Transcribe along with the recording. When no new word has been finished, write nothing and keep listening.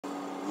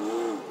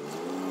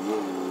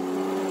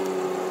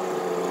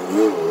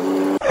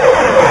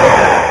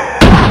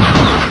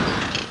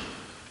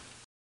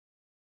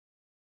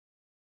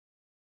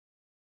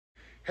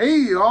Hey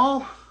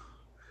y'all,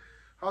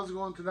 how's it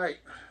going tonight?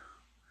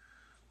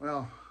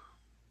 Well,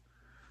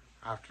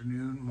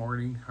 afternoon,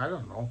 morning, I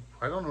don't know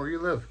where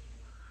you live.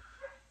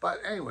 But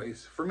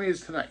anyways, for me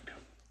it's tonight.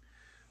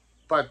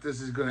 But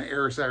this is going to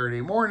air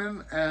Saturday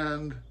morning,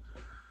 and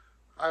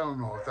I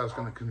don't know if that's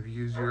going to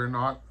confuse you or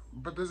not.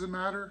 But does it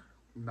matter?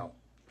 No.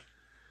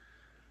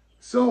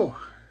 So,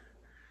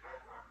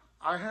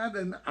 I had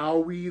an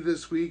owie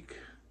this week.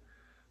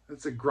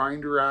 It's a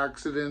grinder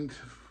accident,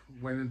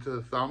 went into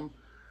the thumb.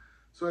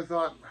 So I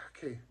thought,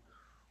 okay,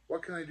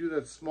 what can I do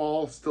that's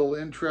small, still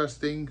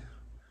interesting?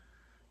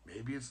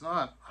 Maybe it's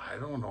not. I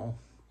don't know.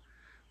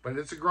 But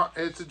it's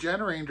a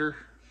generator.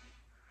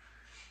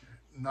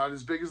 Not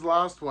as big as the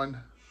last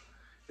one.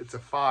 It's a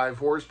 5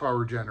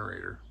 horsepower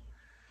generator.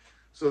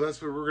 So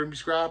that's what we're going to be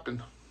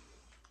scrapping.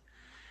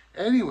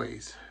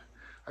 Anyways,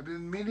 I've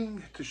been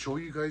meaning to show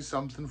you guys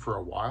something for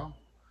a while.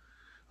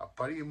 A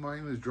buddy of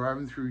mine was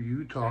driving through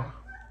Utah,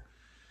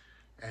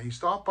 and he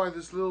stopped by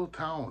this little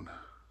town.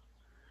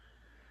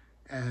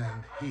 And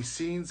he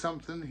seen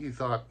something. He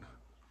thought,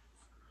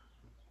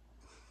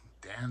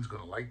 Dan's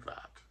going to like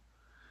that.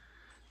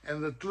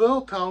 And the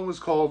little town was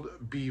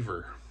called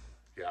Beaver.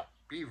 Yeah,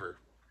 Beaver.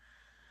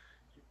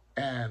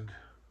 And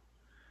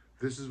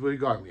this is what he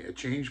got me. A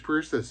change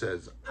purse that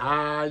says,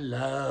 I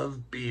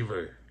love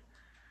Beaver.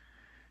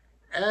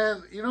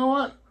 And you know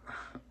what?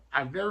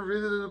 I've never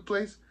visited a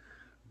place,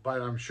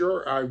 but I'm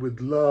sure I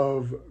would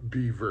love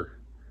Beaver.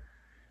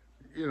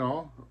 You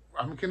know,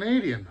 I'm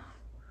Canadian.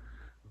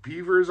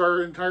 Beavers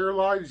our entire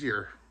lives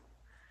here.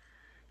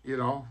 You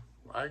know,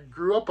 I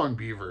grew up on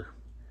Beaver.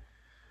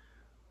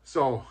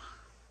 So,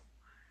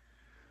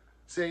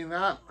 saying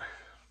that,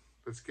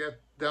 let's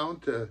get down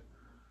to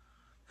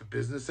the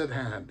business at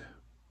hand.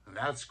 And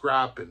that's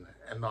scrapping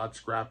and not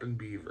scrapping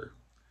beaver.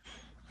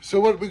 So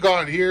what we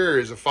got here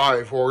is a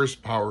 5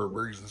 horsepower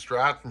Briggs and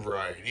Stratton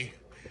variety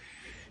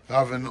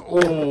of an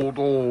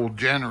old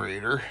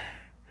generator.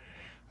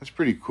 That's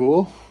pretty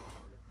cool.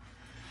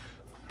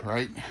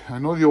 Right? I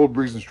know the old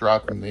Briggs and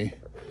Stratton,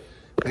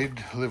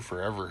 they'd live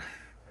forever.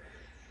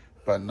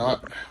 But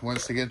not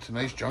once they get into a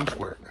nice junk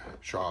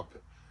shop.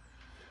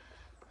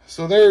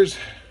 So there's,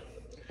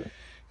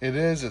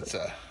 it's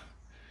a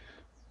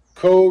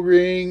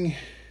Co-Ring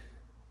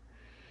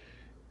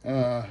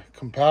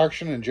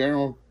Compaction and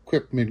General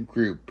Equipment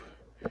Group,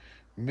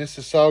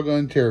 Mississauga,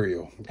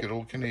 Ontario. Good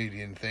old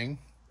Canadian thing.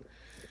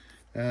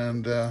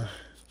 And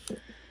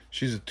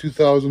she's a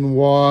 2000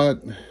 watt,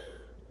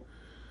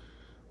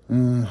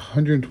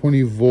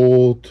 120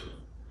 volt.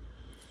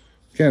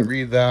 Can't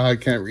read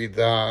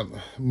that.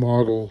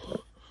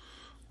 Model,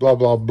 blah,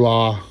 blah,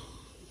 blah.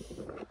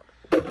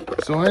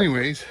 So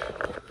anyways,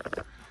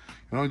 you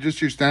know, just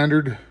your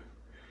standard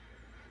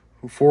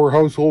 4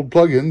 household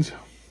plugins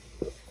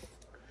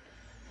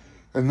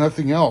and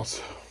nothing else.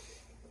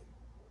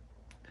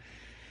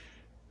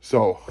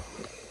 So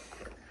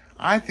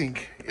I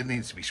think it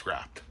needs to be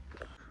scrapped.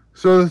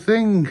 So the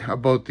thing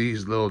about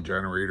these little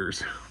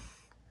generators,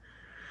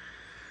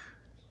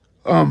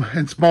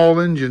 and small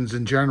engines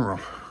in general,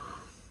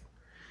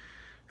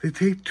 they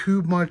take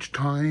too much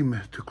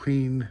time to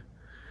clean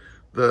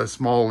the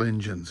small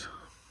engines.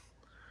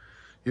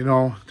 You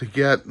know, to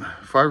get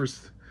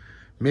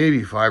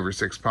maybe 5 or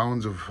 6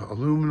 pounds of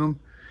aluminum,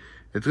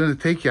 it's going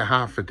to take you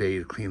half a day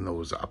to clean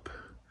those up.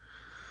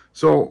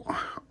 So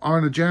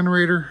on a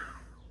generator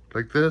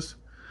like this,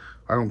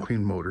 I don't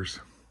clean motors.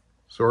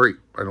 Sorry,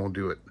 I don't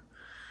do it.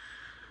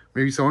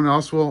 Maybe someone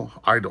else will.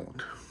 I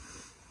don't.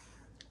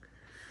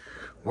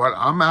 What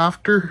I'm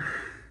after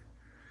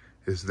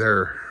is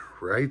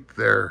right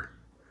there.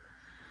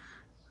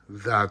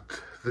 The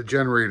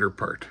generator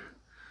part.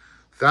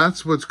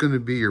 That's what's going to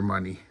be your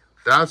money.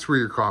 That's where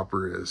your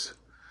copper is.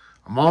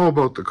 I'm all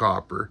about the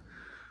copper.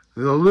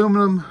 The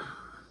aluminum,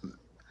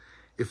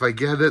 if I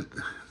get it,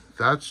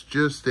 that's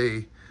just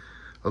a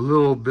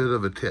little bit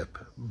of a tip.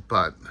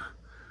 But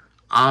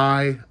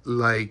I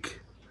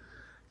like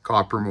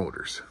copper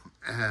motors.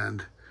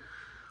 And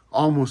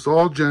almost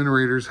all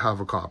generators have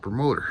a copper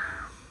motor.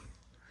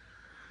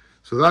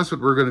 So that's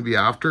what we're going to be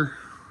after.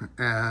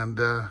 And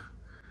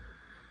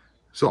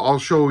so I'll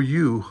show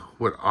you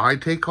what I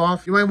take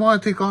off. You might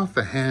want to take off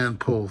the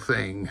hand pull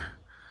thing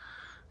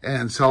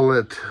and sell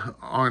it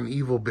on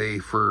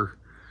eBay for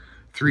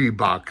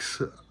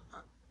 $3.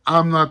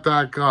 I'm not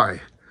that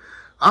guy.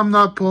 I'm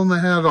not pulling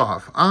the head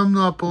off. I'm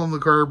not pulling the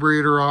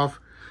carburetor off.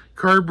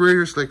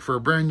 Carburetors, like for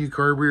a brand new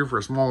carburetor for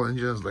a small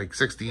engine, is like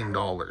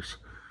 $16.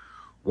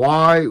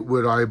 Why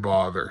would I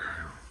bother?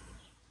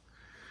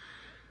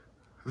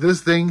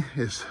 This thing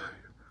is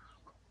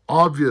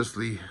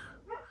obviously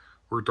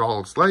worked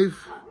all its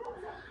life.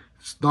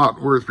 It's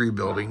not worth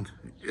rebuilding.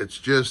 It's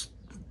just,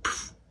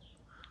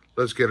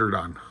 let's get her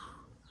done.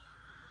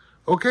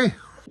 Okay.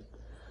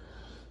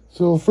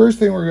 So first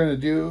thing we're going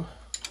to do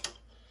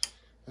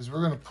is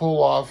we're going to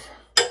pull off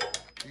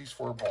these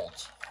 4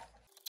 bolts.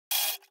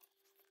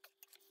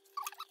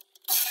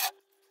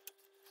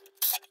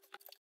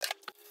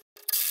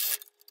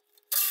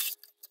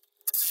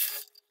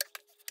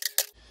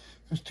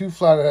 There's 2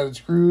 flat-headed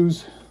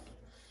screws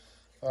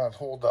that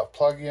hold that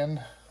plug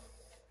in.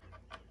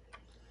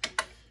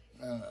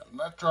 And a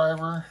nut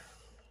driver.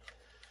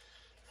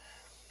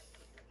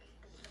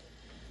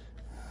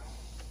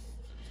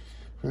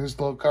 For this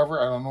little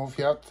cover, I don't know if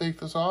you have to take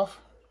this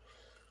off.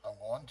 I'm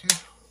going to.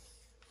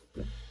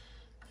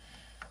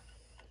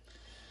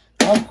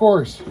 Of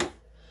course,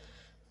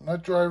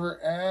 nut driver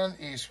and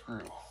a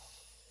screw.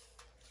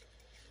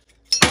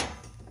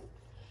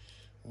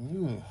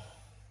 Ooh.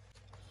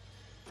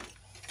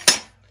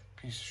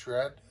 Piece of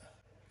shred.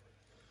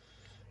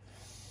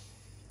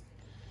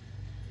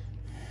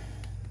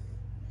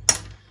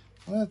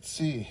 Let's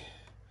see.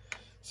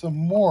 Some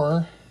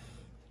more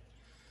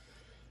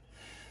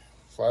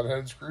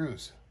flathead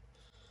screws.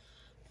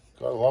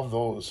 Gotta love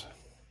those.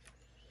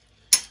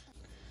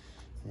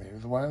 Maybe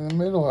the one in the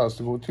middle has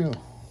to go too.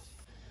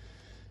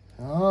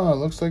 Oh, it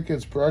looks like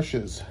it's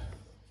brushes.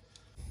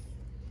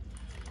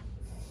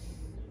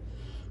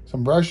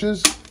 Some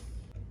brushes.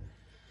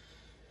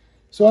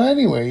 So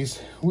anyways,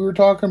 we were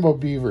talking about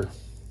beaver.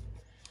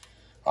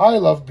 I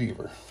love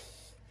beaver.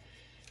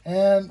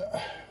 And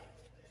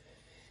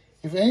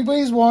if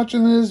anybody's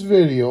watching this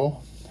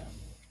video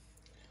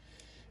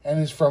and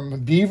is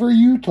from Beaver,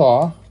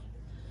 Utah,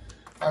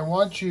 I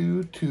want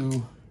you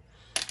to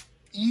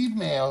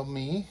email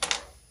me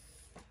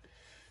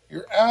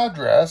your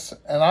address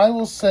and I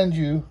will send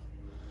you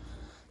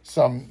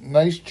some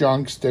nice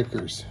junk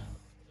stickers.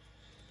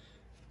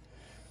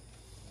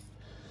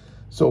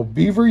 So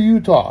Beaver,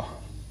 Utah,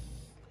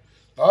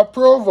 not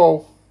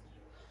Provo,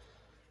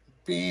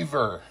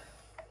 Beaver.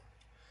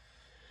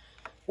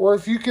 Or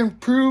if you can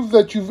prove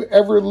that you've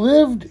ever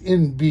lived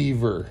in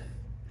Beaver,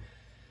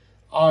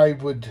 I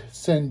would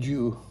send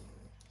you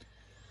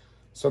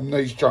some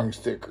nice junk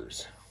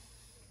stickers.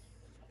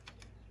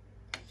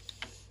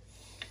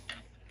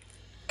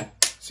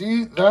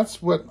 See,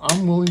 that's what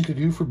I'm willing to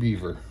do for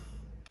Beaver.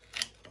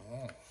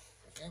 Oh, I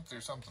think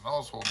there's something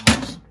else holding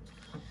this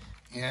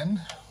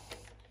in.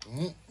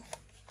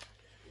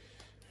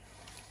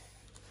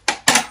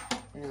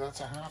 Maybe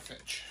that's a 1/2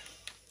 inch.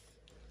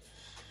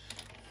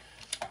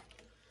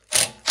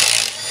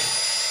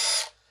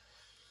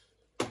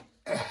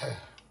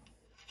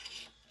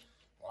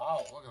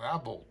 Wow, look at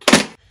that bolt.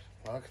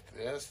 Look at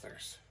this.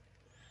 There's,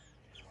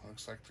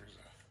 looks like there's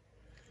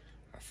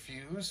a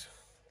fuse.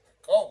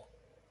 Go.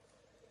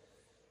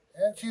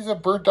 And she's a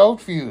burnt out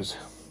fuse.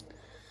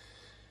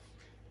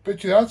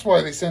 Bet you that's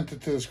why they sent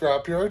it to the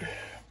scrapyard.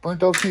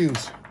 Burnt out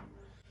fuse.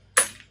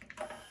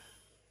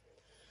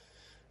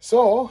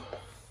 So,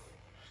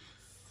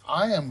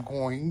 I am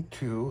going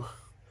to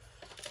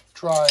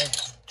try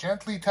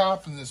gently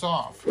tapping this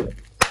off.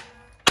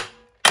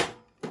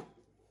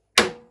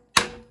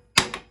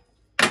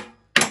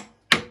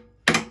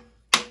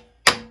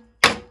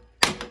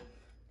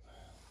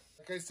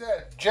 Like I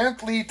said,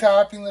 gently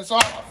tapping this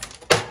off.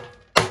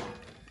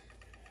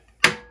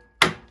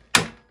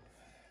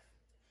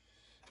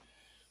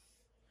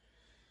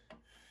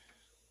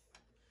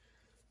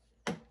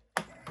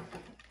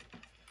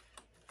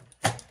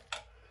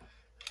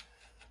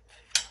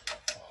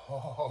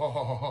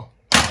 Oh.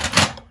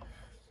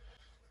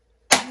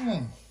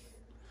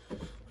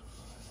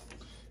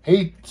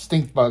 Hate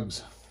stink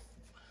bugs.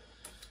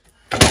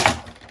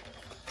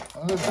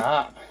 Look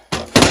at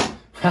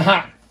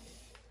that.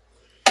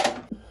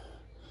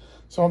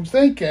 So I'm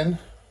thinking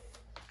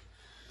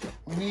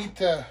we need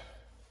to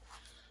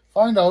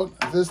find out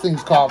if this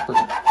thing's copper.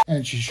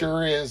 And she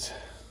sure is.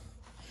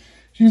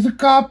 She's a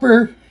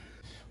copper.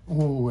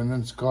 Oh, and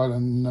it's got a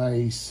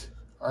nice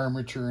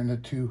armature in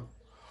it too.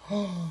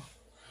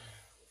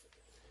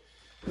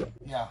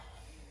 Yeah.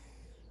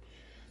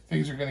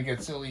 Things are going to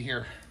get silly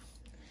here.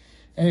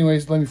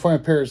 Anyways, let me find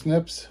a pair of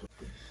snips.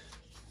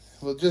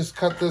 We'll just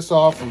cut this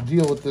off. We'll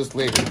deal with this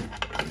later.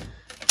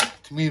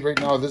 To me, right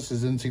now, this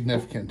is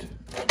insignificant.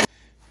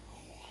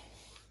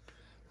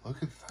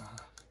 Look at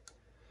that.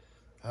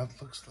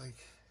 That looks like...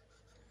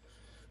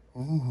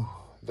 Ooh,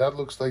 that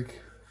looks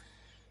like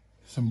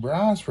some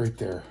brass right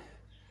there.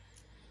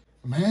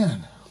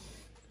 Man,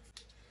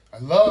 I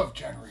love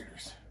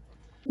generators.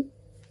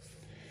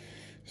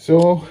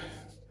 So,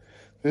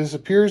 this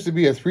appears to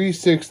be a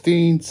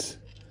 3/16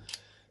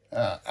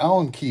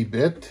 Allen key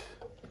bit.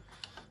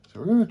 So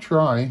we're going to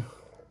try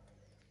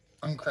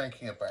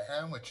uncranking it by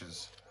hand, which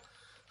is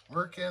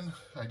working.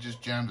 I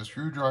just jammed a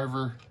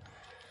screwdriver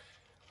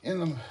in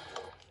the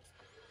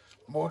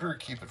motor,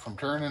 keep it from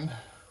turning.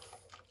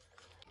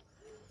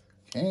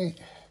 Okay,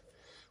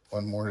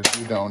 one more to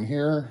do down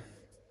here.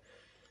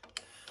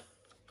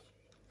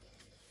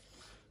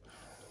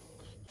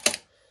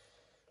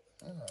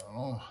 I don't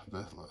know,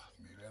 maybe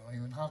I don't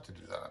even have to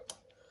do that.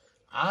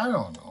 I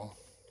don't know.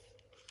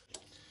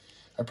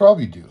 I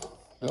probably do.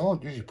 I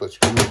don't usually put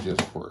screws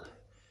just for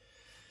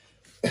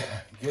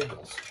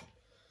giggles.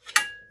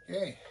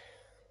 Okay.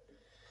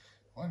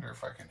 Wonder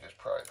if I can just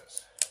pry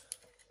this.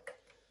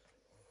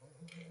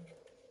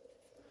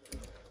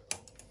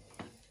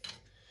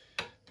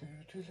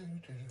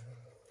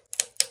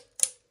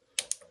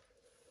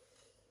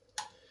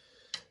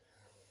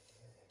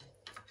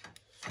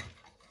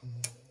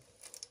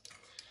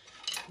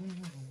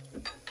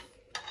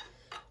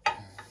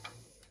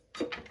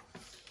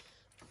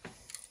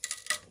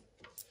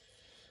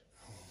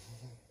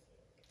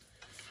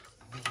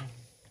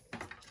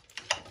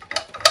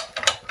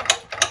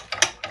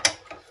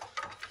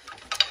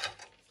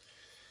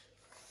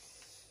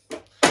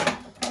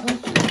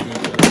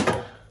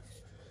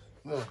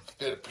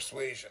 of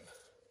persuasion.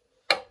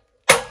 Oh,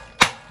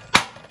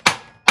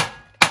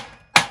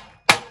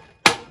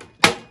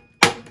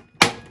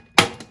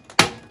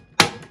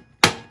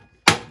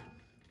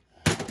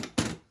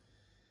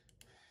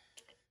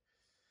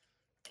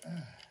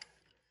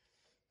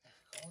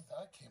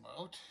 that came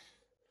out.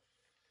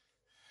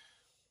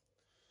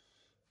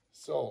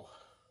 So,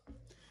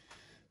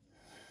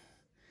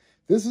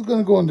 this is going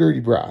to go in dirty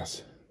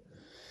brass.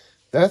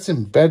 That's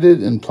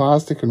embedded in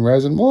plastic and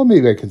resin. Well,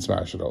 maybe I can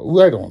smash it out.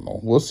 I don't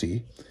know. We'll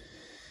see.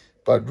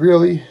 But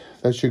really,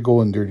 that should go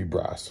in dirty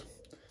brass.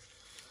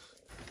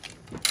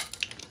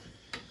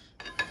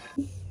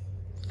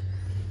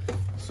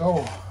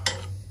 So,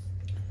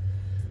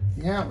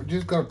 yeah, we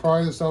just got to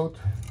pry this out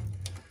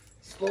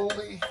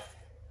slowly,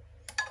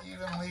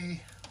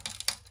 evenly,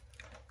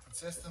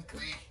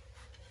 consistently,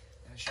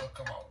 and she'll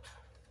come out.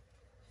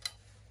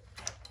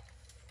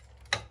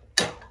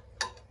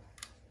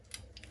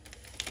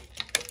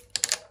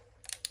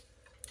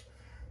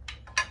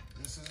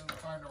 This isn't the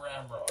time to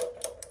ramrod.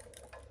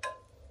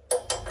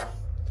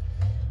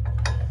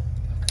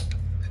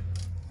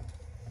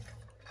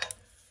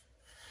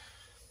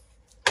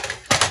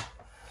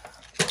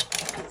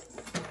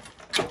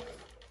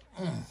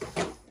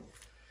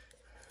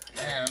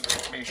 And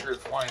make sure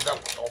it's lined up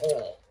with the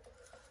hole.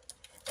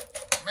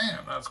 Man,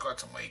 that's got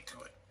some weight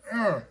to it.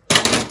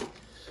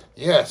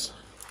 Yes.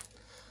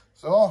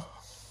 So,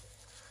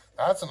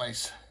 that's a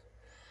nice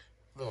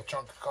little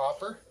chunk of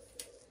copper.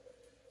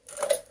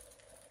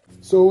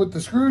 So with the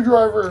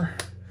screwdriver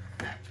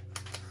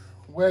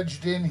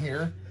wedged in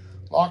here,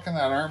 locking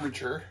that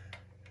armature,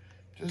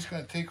 just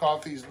going to take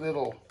off these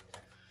little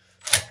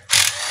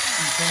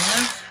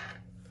containers.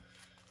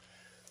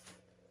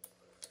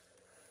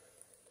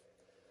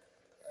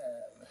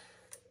 And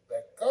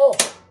let go.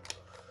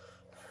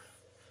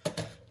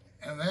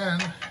 And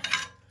then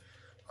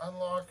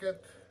unlock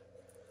it,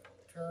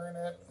 turn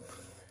it.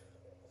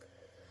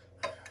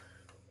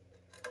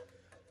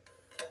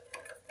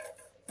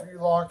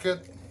 Relock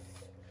it.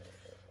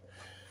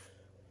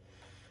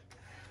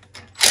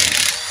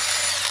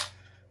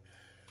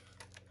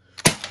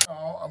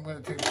 Now I'm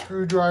going to take a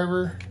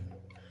screwdriver,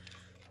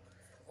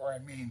 or I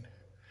mean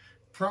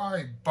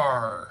pry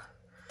bar.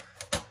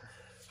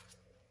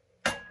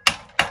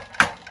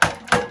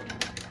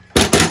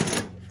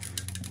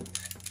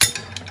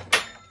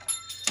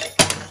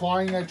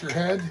 Flying at your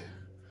head.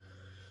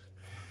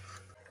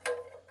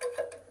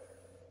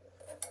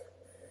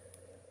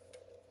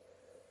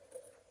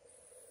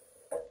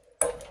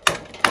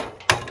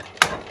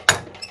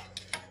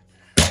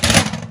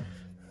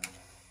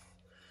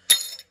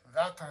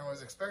 That time I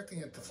was expecting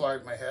it to fly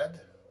at my head,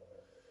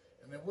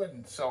 and it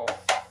wouldn't, so.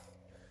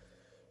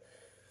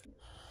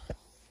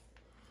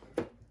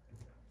 So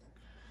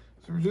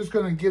we're just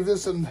going to give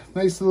this a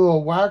nice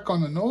little whack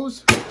on the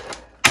nose.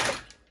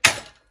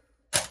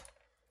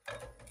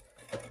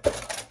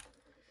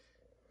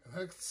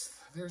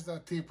 There's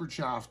that tapered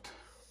shaft.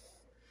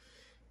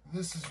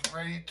 This is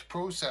ready to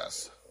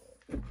process.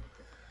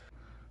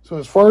 So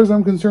as far as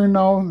I'm concerned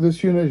now,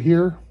 this unit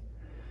here,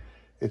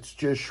 it's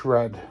just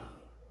shred.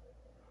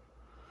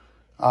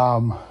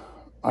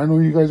 I know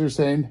you guys are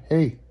saying,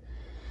 hey,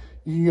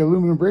 you can get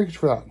aluminum breakage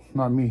for that.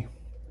 Not me.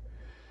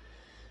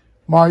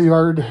 My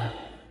yard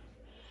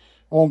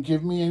won't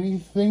give me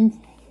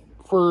anything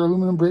for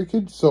aluminum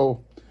breakage,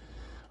 so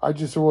I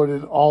just throw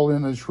it all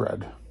in as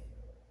shred.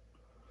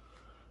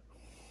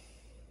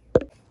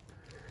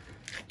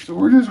 So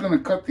we're just going to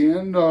cut the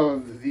end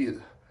of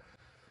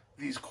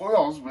these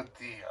coils with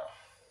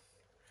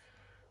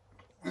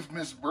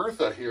Miss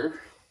Bertha here.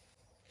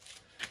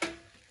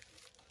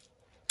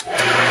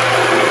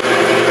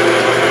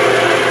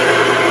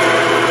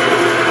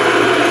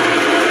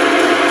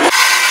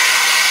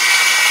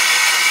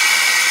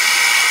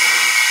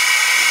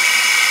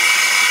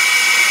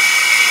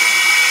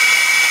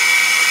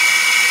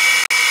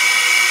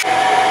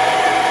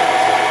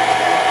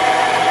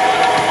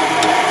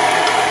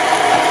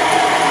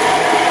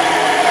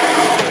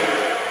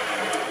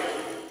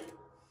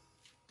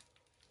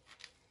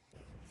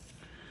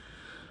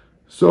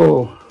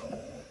 So,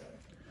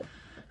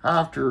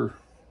 after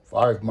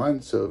 5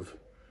 months of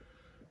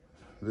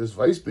this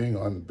vise being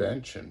on the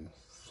bench and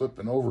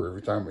flipping over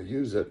every time I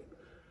use it,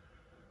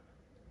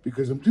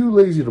 because I'm too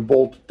lazy to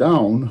bolt it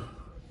down,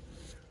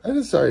 I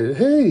decided,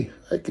 hey,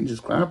 I can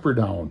just clamp her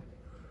down.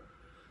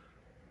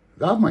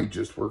 That might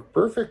just work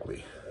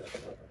perfectly.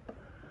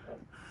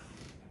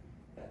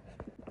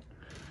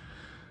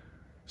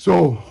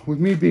 So, with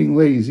me being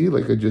lazy,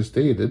 like I just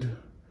stated,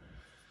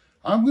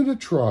 I'm going to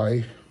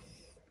try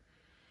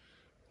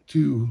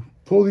to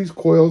pull these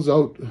coils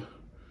out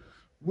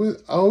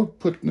without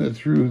putting it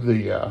through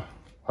the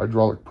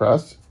hydraulic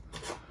press,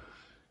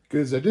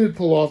 because I did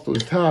pull off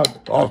those tabs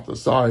off the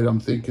side. I'm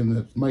thinking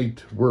that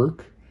might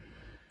work.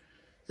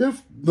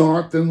 If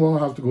not, then we'll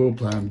have to go to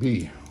plan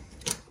B.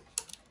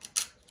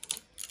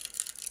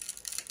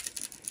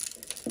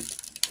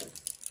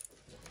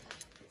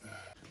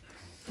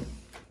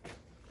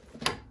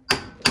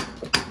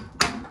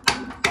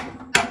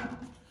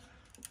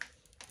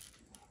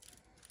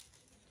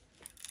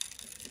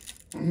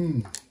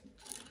 I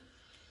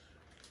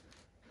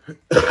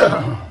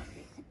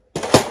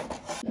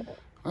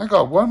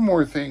got one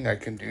more thing I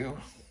can do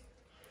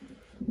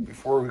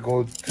before we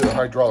go to the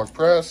hydraulic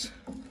press,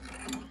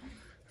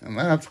 and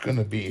that's going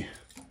to be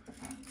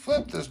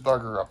flip this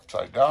bugger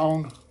upside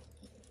down.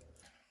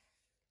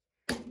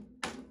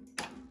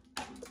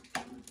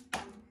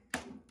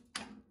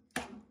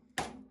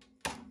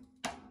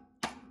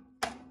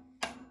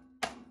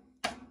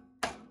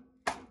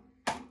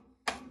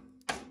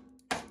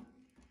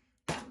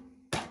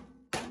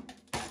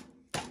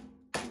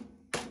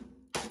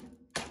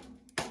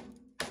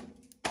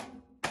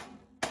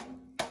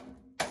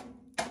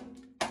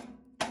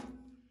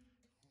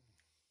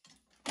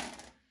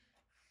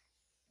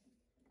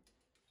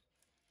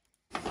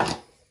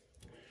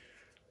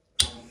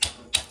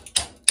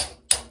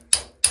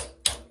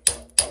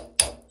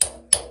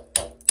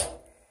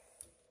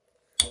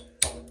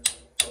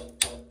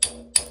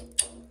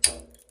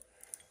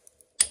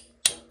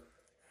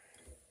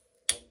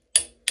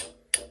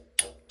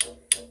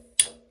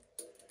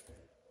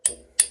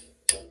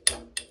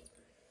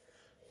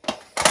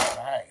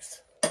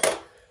 Nice.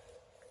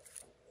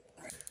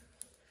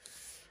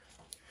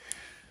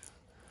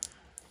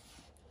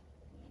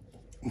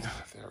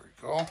 There we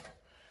go.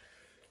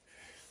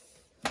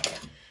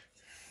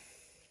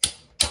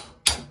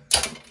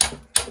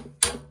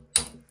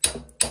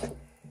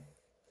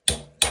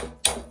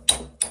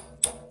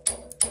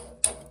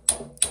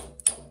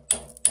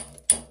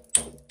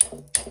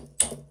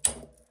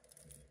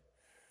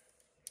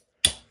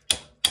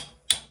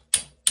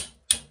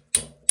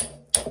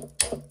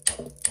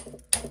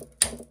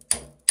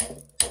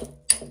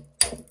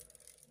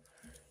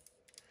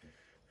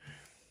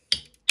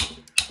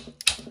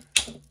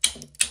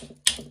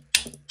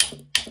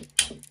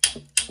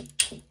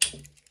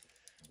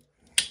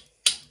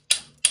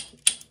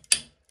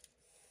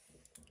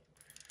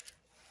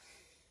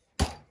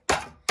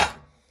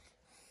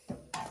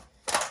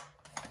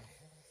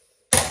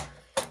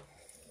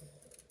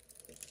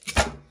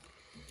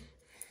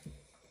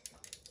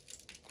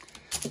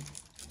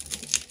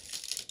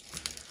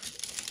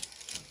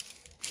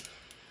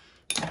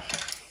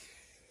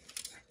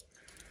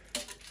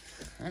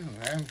 And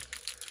then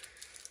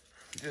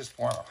just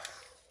want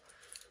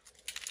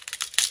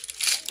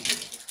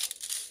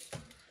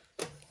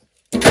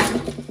to.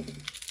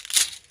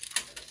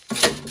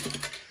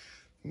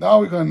 Now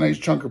we got a nice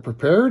chunk of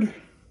prepared.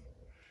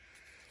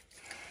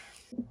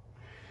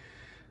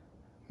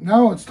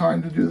 Now it's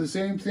time to do the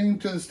same thing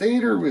to the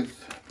stator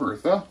with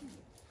Bertha.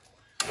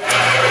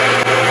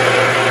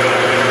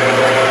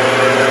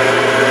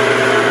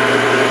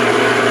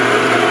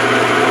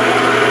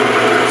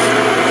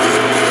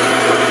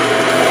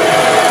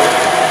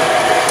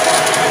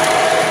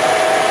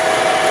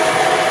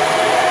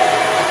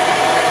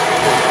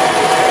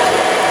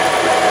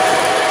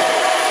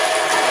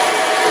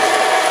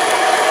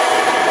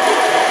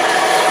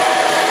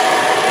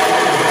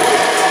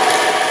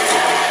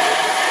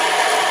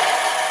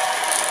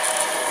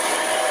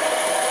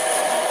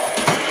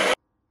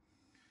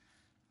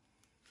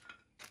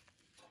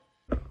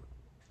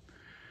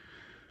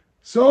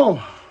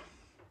 So,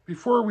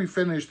 before we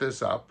finish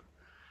this up,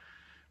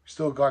 we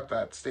still got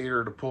that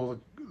stator to pull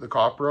the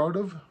copper out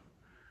of.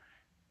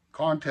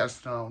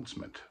 Contest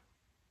announcement.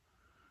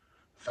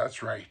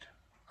 That's right.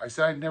 I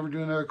said I'd never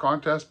do another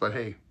contest, but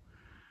hey,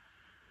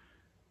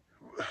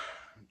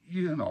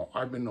 you know,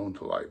 I've been known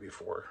to lie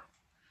before.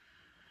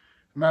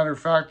 Matter of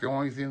fact, the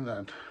only thing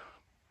that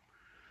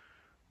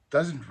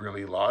doesn't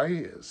really lie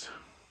is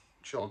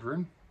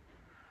children,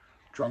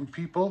 drunk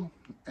people,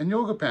 and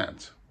yoga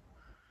pants.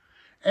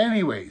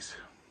 Anyways,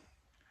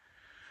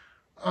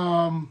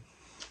 so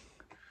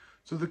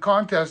the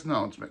contest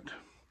announcement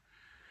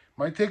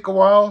might take a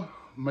while,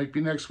 might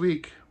be next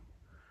week.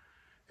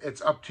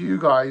 It's up to you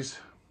guys.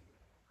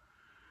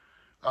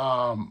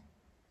 I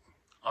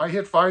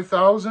hit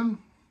 5,000.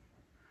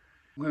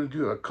 I'm going to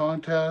do a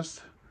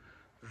contest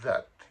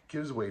that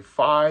gives away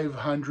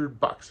 500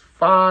 bucks.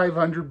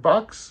 500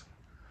 bucks.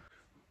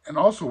 And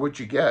also what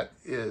you get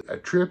is a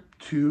trip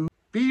to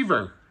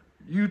Beaver,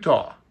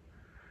 Utah.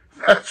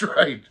 That's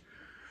right.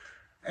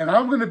 And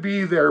I'm going to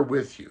be there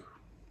with you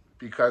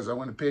because I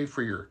want to pay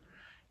for your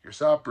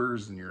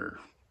suppers and your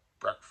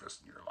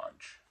breakfast and your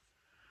lunch.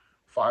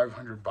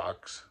 500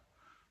 bucks.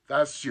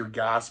 That's your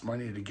gas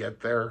money to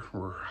get there,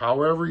 or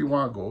however you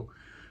want to go.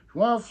 If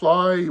you want to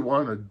fly, you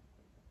want to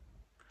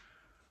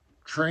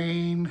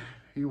train,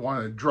 you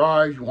want to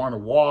drive, you want to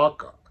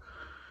walk,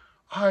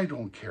 I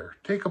don't care.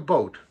 Take a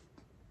boat.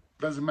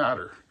 Doesn't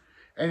matter.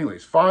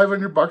 Anyways,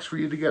 500 bucks for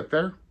you to get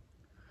there.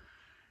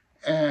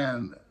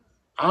 And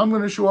I'm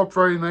going to show up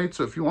Friday night,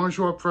 so if you want to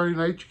show up Friday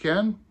night, you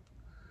can.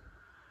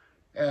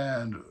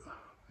 And,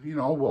 you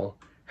know, we'll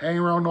hang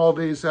around all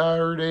day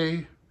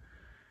Saturday,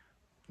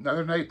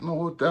 another night in the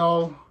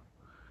hotel,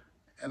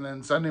 and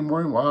then Sunday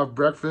morning we'll have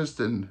breakfast,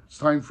 and it's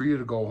time for you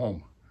to go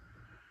home.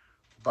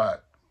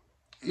 But,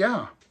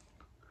 yeah.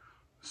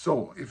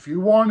 So, if you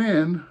want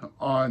in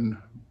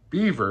on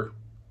Beaver,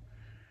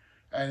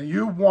 and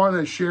you want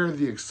to share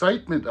the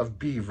excitement of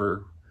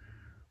beaver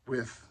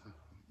with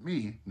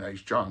me,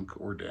 Nice Junk,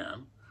 or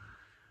Dan,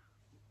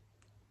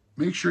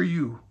 make sure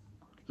you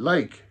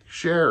like,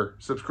 share,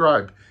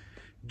 subscribe.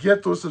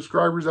 Get those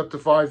subscribers up to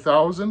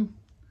 5,000,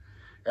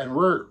 and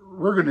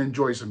we're going to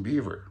enjoy some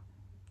beaver.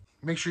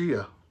 Make sure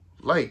you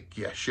like,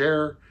 you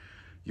share,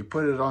 you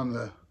put it on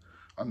the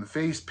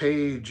face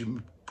page,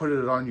 and put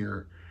it on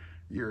your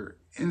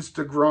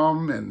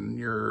Instagram and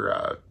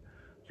your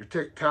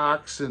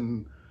TikToks,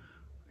 and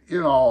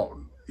you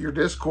know, your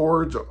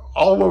Discords,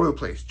 all over the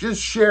place.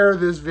 Just share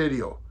this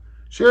video.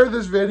 Share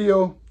this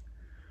video.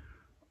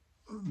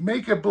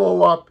 Make it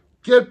blow up.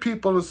 Get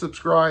people to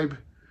subscribe.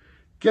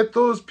 Get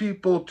those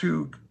people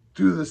to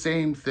do the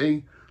same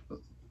thing.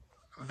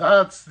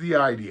 That's the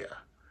idea.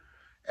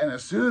 And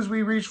as soon as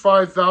we reach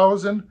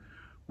 5,000,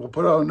 we'll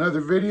put out another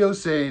video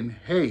saying,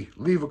 hey,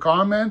 leave a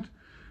comment.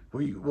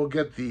 We'll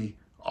get the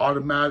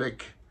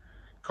automatic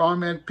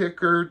comment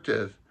picker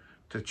to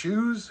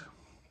choose.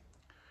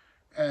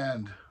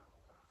 And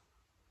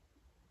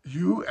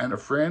you and a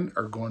friend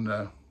are going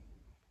to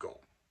go.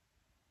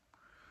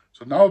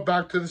 So now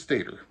back to the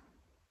stator.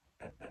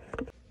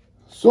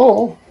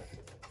 So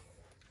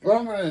what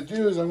I'm going to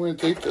do is I'm going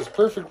to take this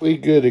perfectly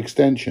good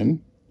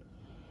extension,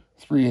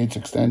 3/8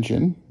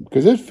 extension,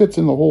 because it fits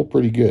in the hole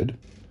pretty good.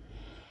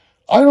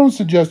 I don't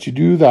suggest you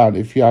do that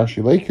if you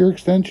actually like your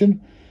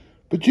extension,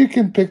 but you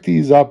can pick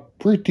these up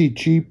pretty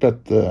cheap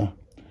at the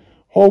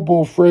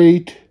Hobo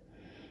Freight,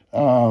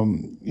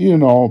 you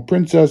know,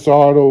 Princess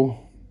Auto.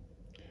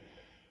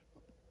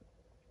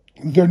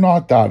 They're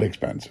not that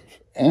expensive.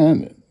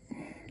 And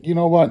you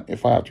know what?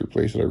 If I have to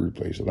replace it, I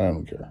replace it. I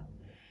don't care.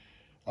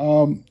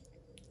 And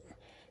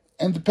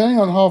depending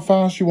on how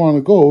fast you want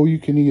to go, you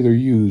can either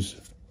use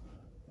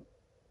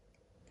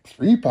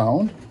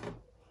 3-pound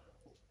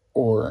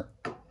or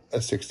a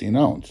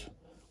 16-ounce.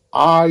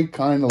 I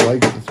kind of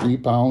like the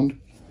 3-pound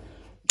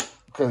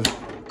because,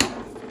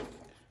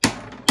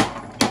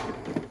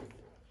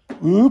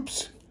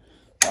 oops,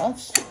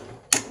 that's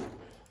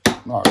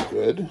not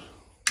good.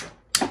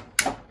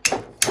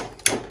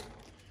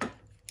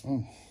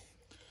 Oh,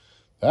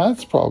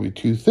 that's probably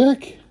too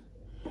thick.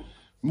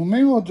 Well,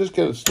 maybe we'll just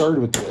get it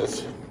started with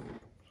this.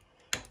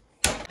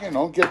 You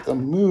know, get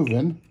them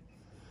moving.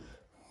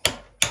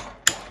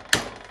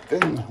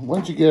 Then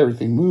once you get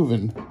everything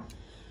moving,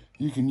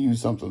 you can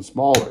use something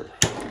smaller.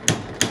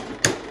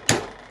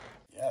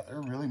 Yeah,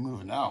 they're really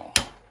moving now.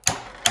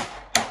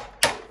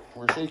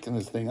 We're shaking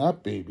this thing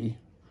up, baby.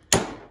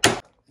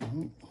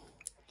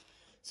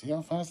 See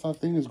how fast that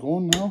thing is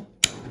going now?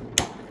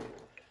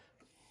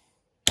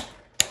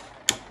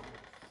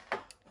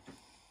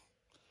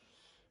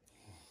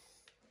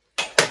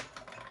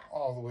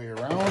 All the way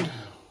around.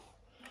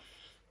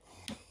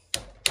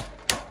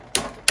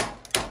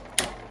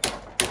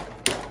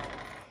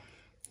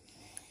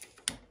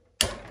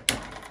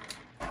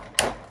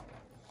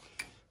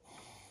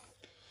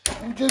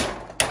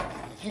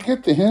 You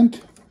get the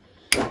hint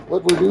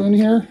what we're doing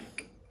here?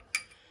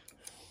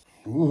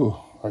 Ooh,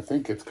 I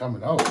think it's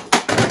coming out.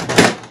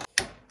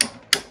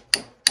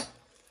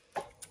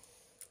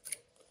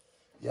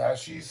 Yeah,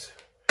 she's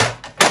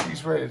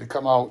ready to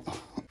come out.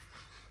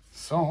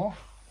 So,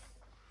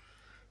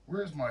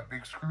 where's my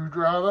big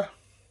screwdriver?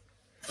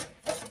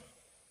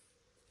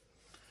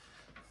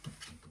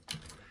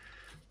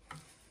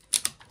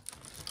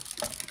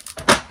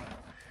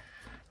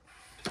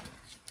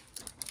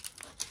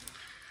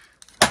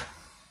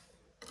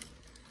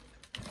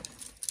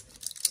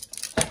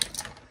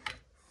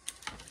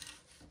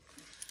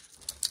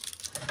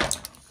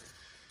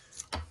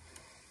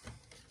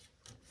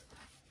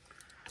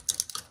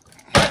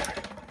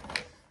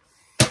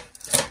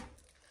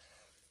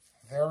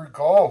 There we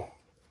go.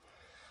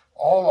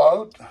 All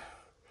out.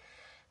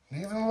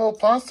 And even a little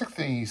plastic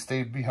thingy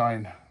stayed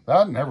behind.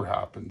 That never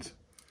happens.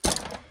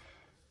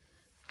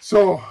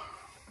 So,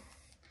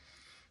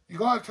 you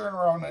gotta turn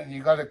around and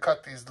you gotta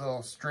cut these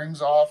little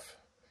strings off.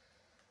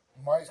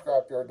 My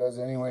scrapyard does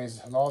anyways.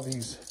 And all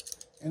these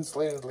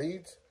insulated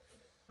leads.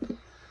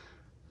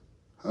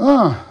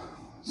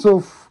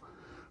 So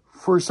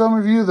for some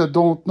of you that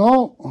don't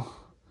know,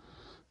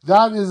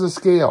 that is a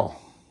scale.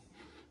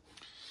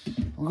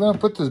 We're going to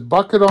put this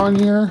bucket on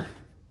here.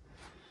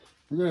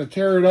 We're going to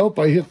tear it out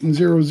by hitting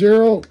 0,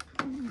 0.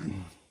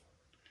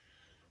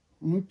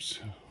 Oops.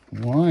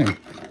 Why?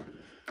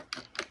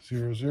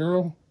 0,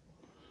 0.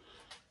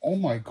 Oh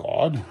my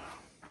God.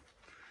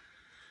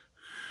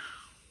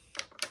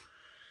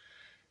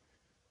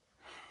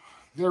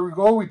 There we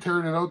go. We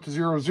teared it out to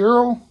 0,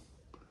 0.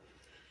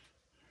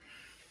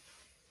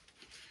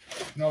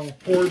 Now we'll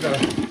pour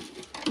the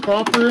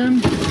copper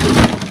in.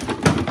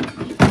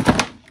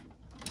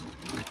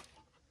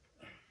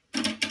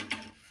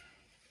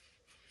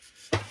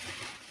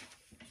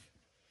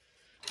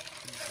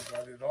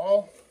 Got it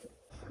all.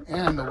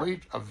 And the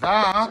weight of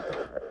that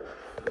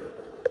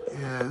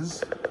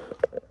is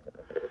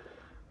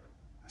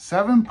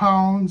 7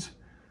 pounds,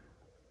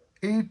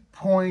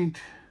 8.9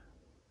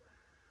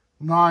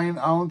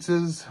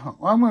 ounces.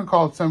 I'm going to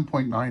call it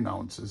 7.9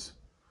 ounces.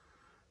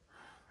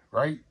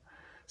 right?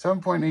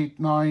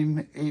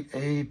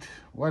 7.8988,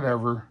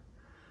 whatever.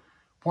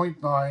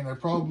 0.9, I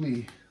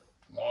probably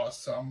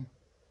lost some.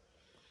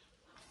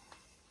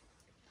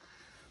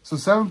 So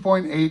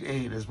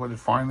 7.88 is what it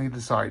finally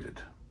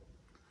decided.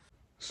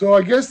 So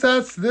I guess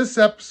that's this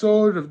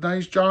episode of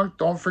Nice Junk.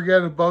 Don't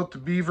forget about the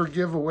beaver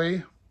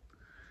giveaway.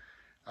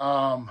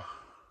 So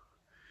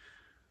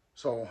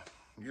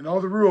you know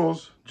the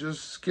rules.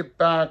 Just skip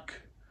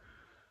back,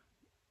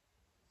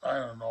 I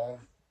don't know,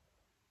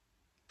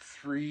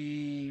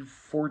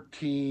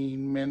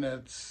 14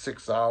 minutes,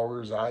 6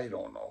 hours, I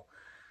don't know.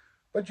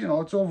 But you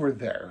know, it's over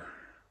there.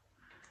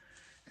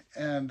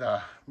 And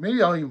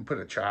maybe I'll even put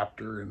a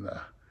chapter in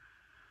the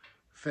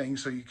thing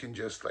so you can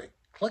just like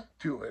click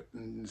to it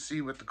and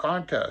see what the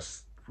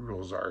contest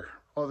rules are.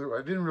 Although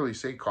I didn't really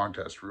say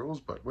contest rules,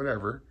 but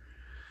whatever.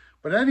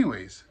 But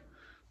anyways,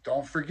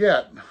 don't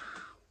forget,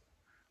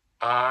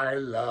 I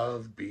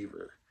love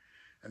beaver.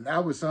 And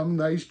that was some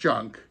nice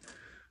junk.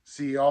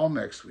 See y'all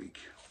next week.